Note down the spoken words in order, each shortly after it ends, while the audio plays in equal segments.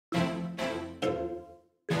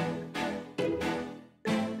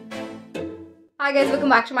Hi guys, welcome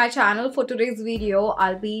back to my channel. For today's video,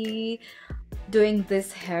 I'll be doing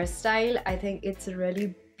this hairstyle. I think it's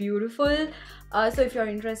really beautiful. So if you're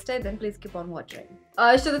interested, then please keep on watching.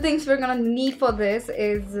 So the things we're gonna need for this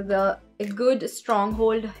is a good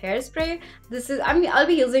stronghold hairspray. I'll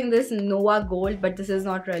be using this Nova Gold, but this is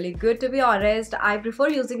not really good, to be honest. I prefer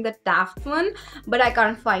using the Taft one, but I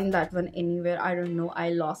can't find that one anywhere. I don't know, I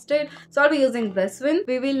lost it. So I'll be using this one.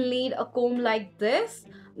 We will need a comb like this.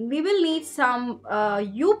 We will need some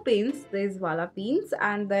U-pins, there's wala pins,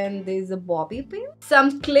 and then there's a bobby pin,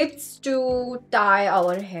 some clips to tie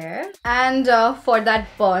our hair, and for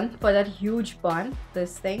that huge bun,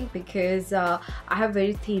 this thing, because I have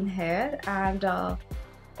very thin hair, and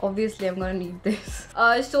obviously I'm gonna need this.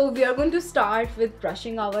 So we are going to start with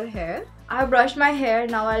brushing our hair. I have brushed my hair.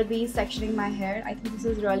 Now I'll be sectioning my hair. I think this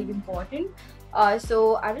is really important.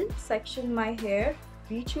 So I will section my hair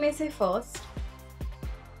बीच में से first.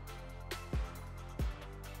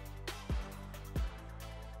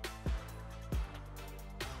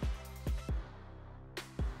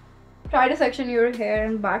 Try to section your hair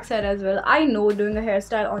and backside as well. I know doing a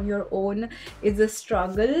hairstyle on your own is a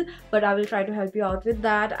struggle, but I will try to help you out with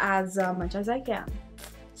that as much as I can.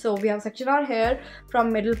 So we have sectioned our hair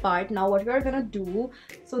from middle part. Now what we are gonna do,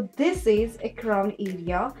 so this is a crown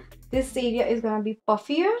area. This area is gonna be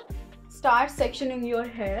puffier. Start sectioning your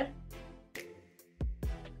hair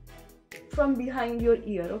from behind your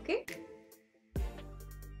ear, okay?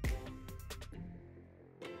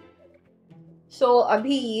 So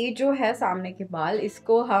अभी ये जो है सामने के बाल,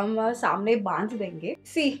 इसको हम सामने बांध देंगे.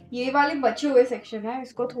 सी ये वाले बचे हुए सेक्शन है,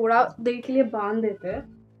 इसको थोड़ा देर के लिए बांध देते हैं.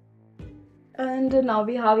 And now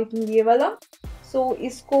we have it ये वाला. सो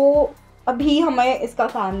इसको अभी हमें इसका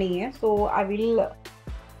काम नहीं है. सो I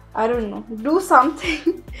don't know,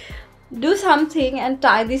 do something and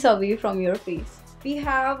tie this away from your face. We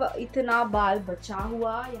have इतना बाल बचा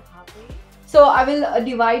हुआ यहाँ पे. So I will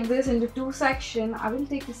divide this into two sections. I will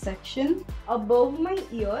take a section above my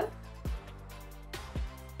ear.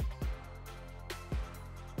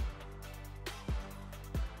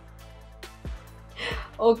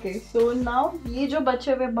 Okay, so now ये जो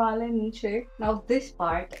बचे हुए बाल है नीचे. Now this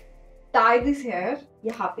part, tie this hair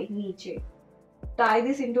यहाँ पे नीचे. Tie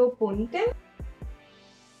this into a ponytail.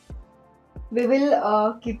 We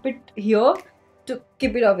will keep it here to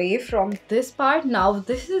keep it away from this part. Now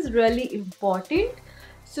this is really important.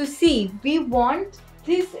 So see, we want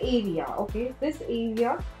this area, okay,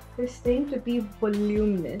 this thing to be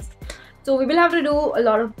voluminous. So we will have to do a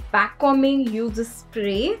lot of back combing, use the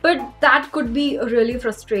spray, but that could be really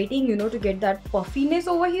frustrating, you know, to get that puffiness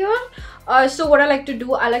over here. So what I like to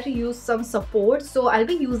do, I like to use some support. So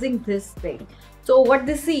I'll be using this thing. So what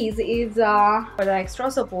this is for the extra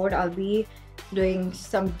support, I'll be doing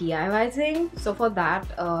some DIY thing. So for that,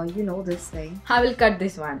 you know, this thing, I will cut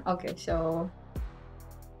this one. Okay, so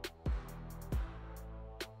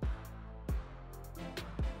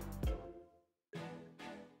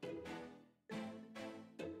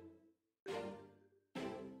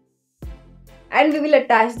and we will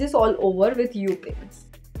attach this all over with U-pins.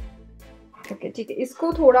 Okay, ठीक है,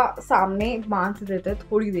 इसको थोड़ा सामने बांध देते हैं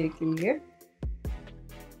थोड़ी देर के लिए.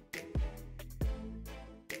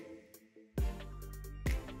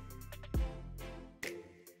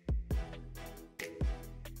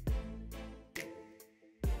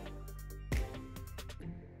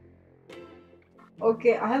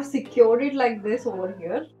 Okay, I have secured it like this over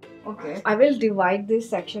here. Okay, I will divide this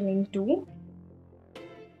section in two.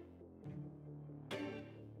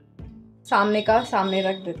 सामने का सामने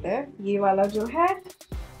रख देते हैं. ये वाला जो है,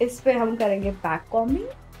 इस पे हम करेंगे back combing.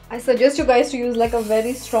 I suggest you guys to use like a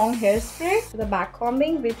very strong hairspray for the back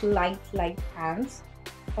combing with light hands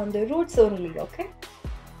on the roots only. Okay,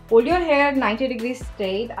 hold your hair 90 degrees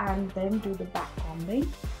straight and then do the back combing.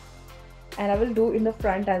 And I will do in the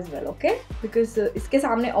front as well, okay? Because इसके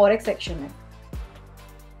सामने और एक section है.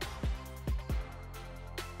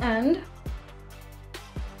 And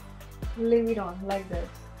leave it on like this.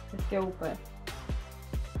 इसके ऊपर.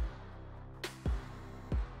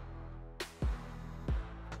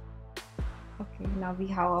 Okay, now we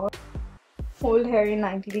have our hold hair in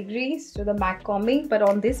 90 degrees to the back combing, but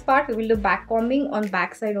on this part we will do back combing on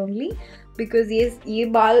back side only because ये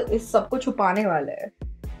बाल इस सबको छुपाने वाले हैं.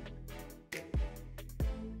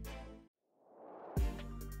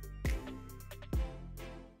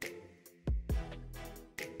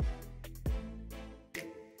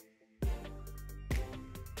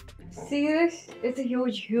 See this? It's a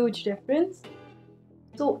huge difference.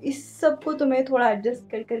 So इस सब को तुम्हें थोड़ा adjust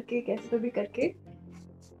करके कैसे भी करके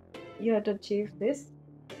you have to achieve this.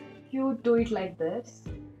 You do it like this.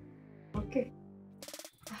 Okay.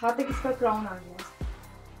 यहाँ तक इसका क्राउन आ गया.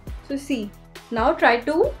 So see, now try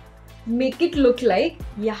to make it look like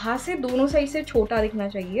यहाँ से दोनों साइड से छोटा दिखना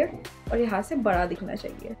चाहिए और यहाँ से बड़ा दिखना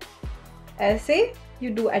चाहिए. ऐसे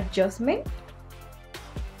you do adjustment.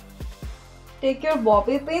 Take your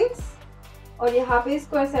bobby pins और यहाँ पे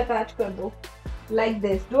इसको ऐसे अटैच कर दो like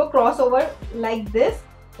this. Do a crossover like this.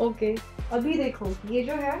 Okay. अभी देखो ये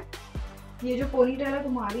जो है, ये जो पोनीटेल है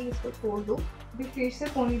तुम्हारी, इसको छोड़ दो. अभी फिर से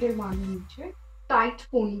पोनीटेल बांधो नीचे. टाइट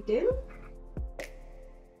पोनीटेल,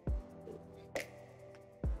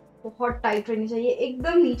 बहुत टाइट रहनी चाहिए.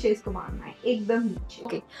 एकदम नीचे इसको बांधना है, एकदम नीचे.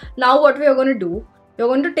 Okay, now what we are going to do, you are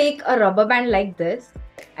going to take a rubber band like this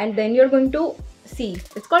and then you are going to C,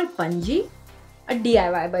 it's called bungee, a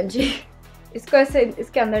DIY bungee. इसको ऐसे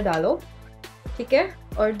इसके अंदर डालो, ठीक है,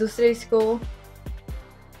 और दूसरे इसको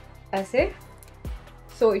ऐसे.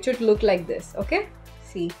 So it should look like this. Okay,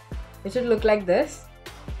 C, it should look like this.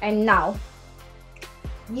 And now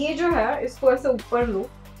ये जो है इसको ऐसे ऊपर लो,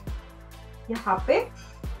 यहाँ पे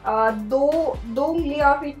दो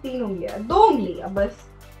उंगलियां फिर 3 उंगलियां, 2 उंगलियां बस,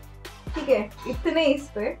 ठीक है, इतने इस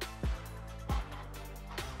पे.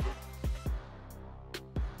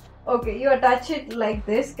 Okay, you attach it like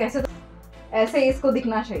this. कैसे? ऐसे इसको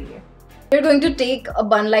दिखना चाहिए. You are going to take a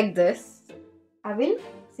बन like this. I will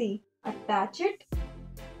see attach it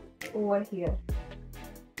over here.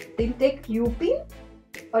 Then take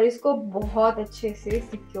U-pin और इसको बहुत अच्छे से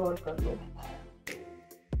सिक्योर कर लो.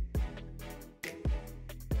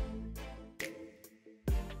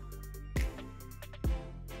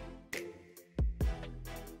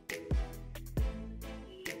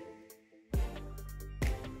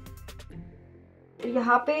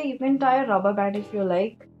 यहाँ पे you can tie rubber band if you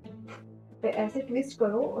like. ऐसे ट्विस्ट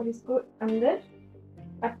करो और इसको अंदर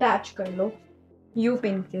अटैच कर लो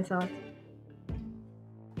U-pin के साथ.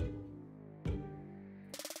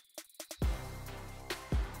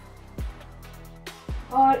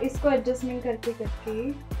 और इसको एडजस्टमेंट करके करके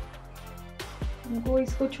उनको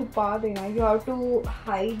इसको छुपा देना. You have to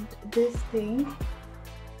hide this thing.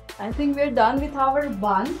 I think we are done with our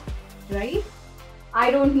बन, राइट?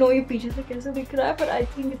 आई डोंट नो ये पीछे से कैसे दिख रहा है, but I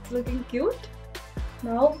think it's looking cute.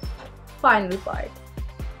 Now, final part.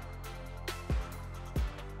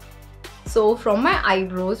 So from my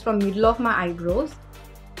eyebrows, from middle of my eyebrows,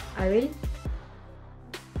 I will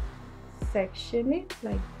section it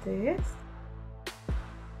like this.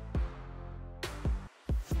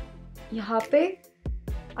 यहाँ पे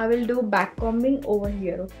I will do back combing over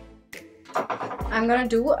here. I'm gonna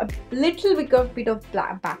do a little bit of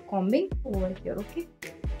back combing over here, okay?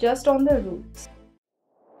 Just on the roots.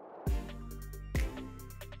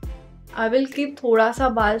 I will keep थोड़ा सा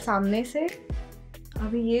बाल सामने से.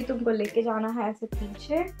 अभी ये तुमको लेके जाना है ऐसे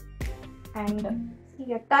पीछे and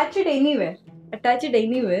see, attach it anywhere. Attach it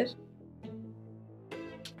anywhere.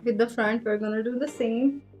 With the front, we're gonna do the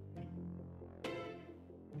same.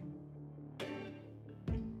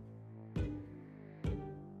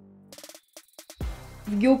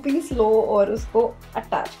 U-pin लो और उसको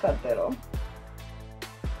अटैच करते रहो.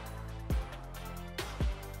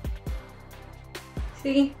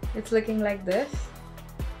 See, it's looking like this.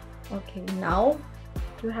 Okay, now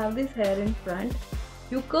you have this hair in front.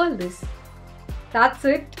 You curl this. That's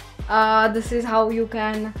it. This is how you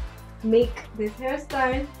can make this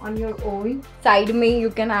hairstyle on your own. Side में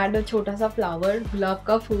you can add a छोटा सा flower, गुलाब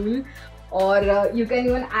का फूल, और you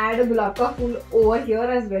can even add a गुलाब का फूल over here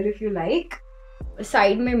as well if you like.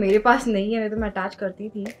 Side में मेरे पास नहीं है, नहीं तो मैं अटैच करती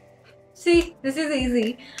थी. See, this is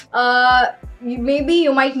easy. Maybe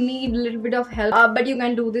you might need a little bit of help, but you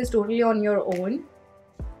can do this totally on your own.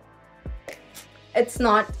 It's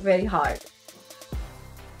not very hard.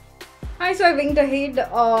 Hi, so I went ahead,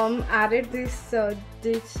 added this,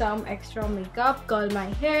 did some extra makeup, curled my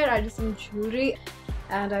hair, added some jewelry,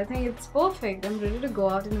 and I think it's perfect. I'm ready to go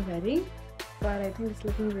out in a wedding. But I think it's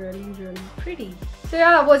looking really pretty. So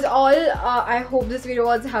yeah, that was all. I hope this video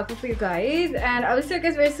was helpful for you guys, and I will see you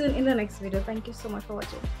guys very soon in the next video. Thank you so much for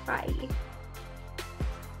watching. Bye.